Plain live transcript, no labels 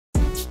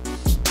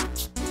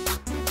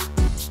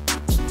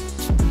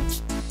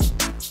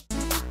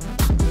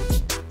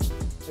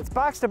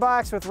Box to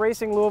Box with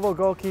Racing Louisville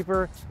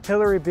goalkeeper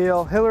Hillary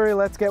Beall. Hillary,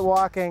 let's get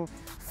walking.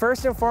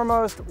 First and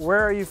foremost, where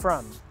are you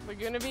from?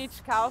 Laguna Beach,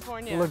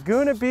 California.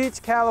 Laguna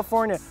Beach,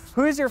 California.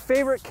 Who is your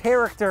favorite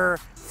character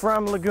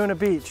from Laguna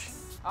Beach?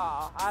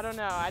 Oh, I don't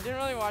know. I didn't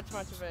really watch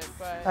much of it,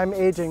 but... I'm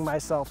aging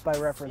myself by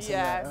referencing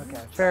that.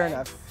 Okay, fair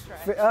enough.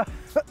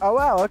 Oh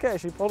wow, okay,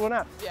 she pulled one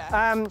out.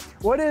 Yeah.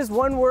 What is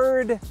one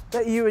word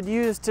that you would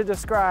use to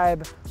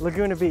describe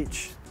Laguna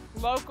Beach?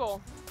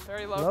 Local.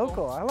 Very local.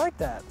 Local, I like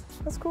that.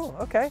 That's cool,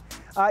 okay.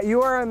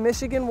 You are a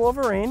Michigan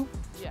Wolverine.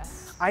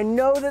 Yes. I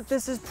know that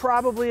this is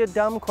probably a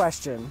dumb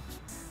question,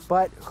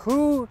 but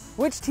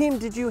which team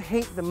did you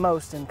hate the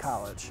most in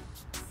college?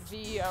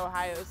 The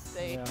Ohio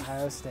State. The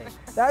Ohio State.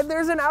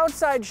 There's an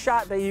outside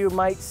shot that you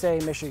might say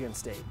Michigan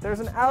State. There's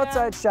an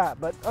outside shot,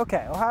 but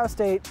okay, Ohio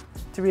State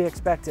to be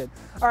expected.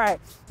 All right,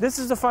 this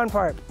is the fun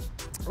part.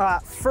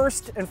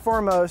 First and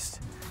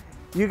foremost,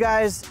 you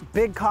guys,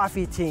 big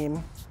coffee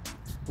team.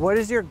 What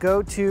is your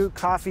go-to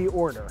coffee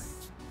order?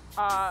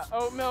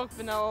 Oat milk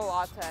vanilla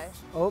latte.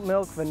 Oat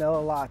milk vanilla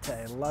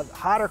latte. Love it.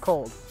 Hot or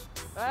cold?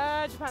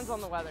 Depends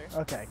on the weather.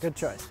 Okay, good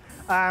choice.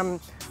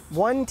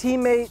 One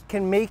teammate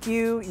can make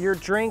you your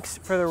drinks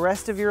for the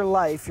rest of your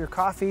life. Your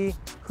coffee,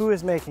 who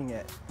is making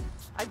it?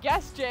 I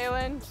guess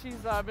Jalen. She's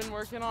been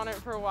working on it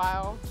for a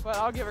while, but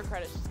I'll give her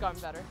credit. She's gotten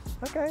better.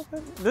 Okay.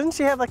 Doesn't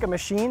she have like a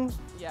machine?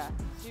 Yeah,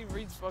 she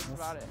reads books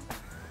about it.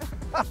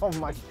 Oh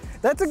my,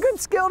 that's a good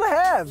skill to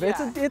have.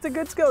 Yeah. It's a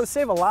good skill to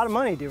save a lot of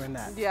money doing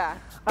that. Yeah.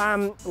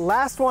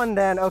 Last one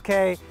then,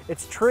 okay,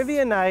 it's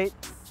trivia night.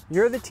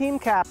 You're the team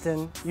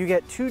captain. You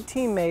get two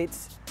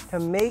teammates to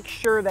make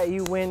sure that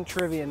you win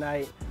trivia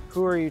night.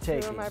 Who are you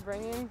taking? Who am I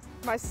bringing?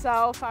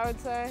 Myself, I would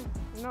say.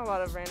 I know a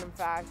lot of random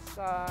facts.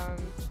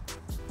 Let's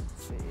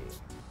see.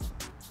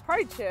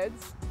 Probably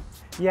Chids.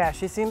 Yeah,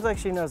 she seems like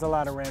she knows a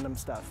lot of random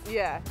stuff.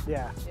 Yeah.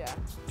 Yeah. Yeah.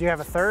 Do you have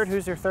a third?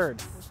 Who's your third?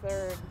 The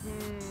third.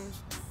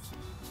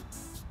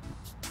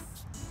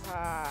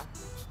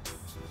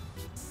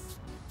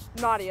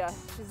 Nadia.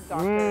 She's a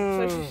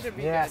doctor, so she should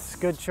be yes,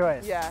 good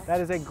choice. Yeah.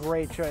 That is a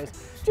great choice.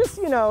 Just,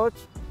 you know,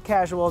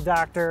 casual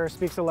doctor,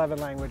 speaks 11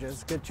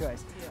 languages. Good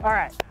choice. Yeah. All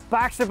right,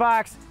 Box to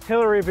Box,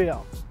 Hillary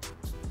Beall.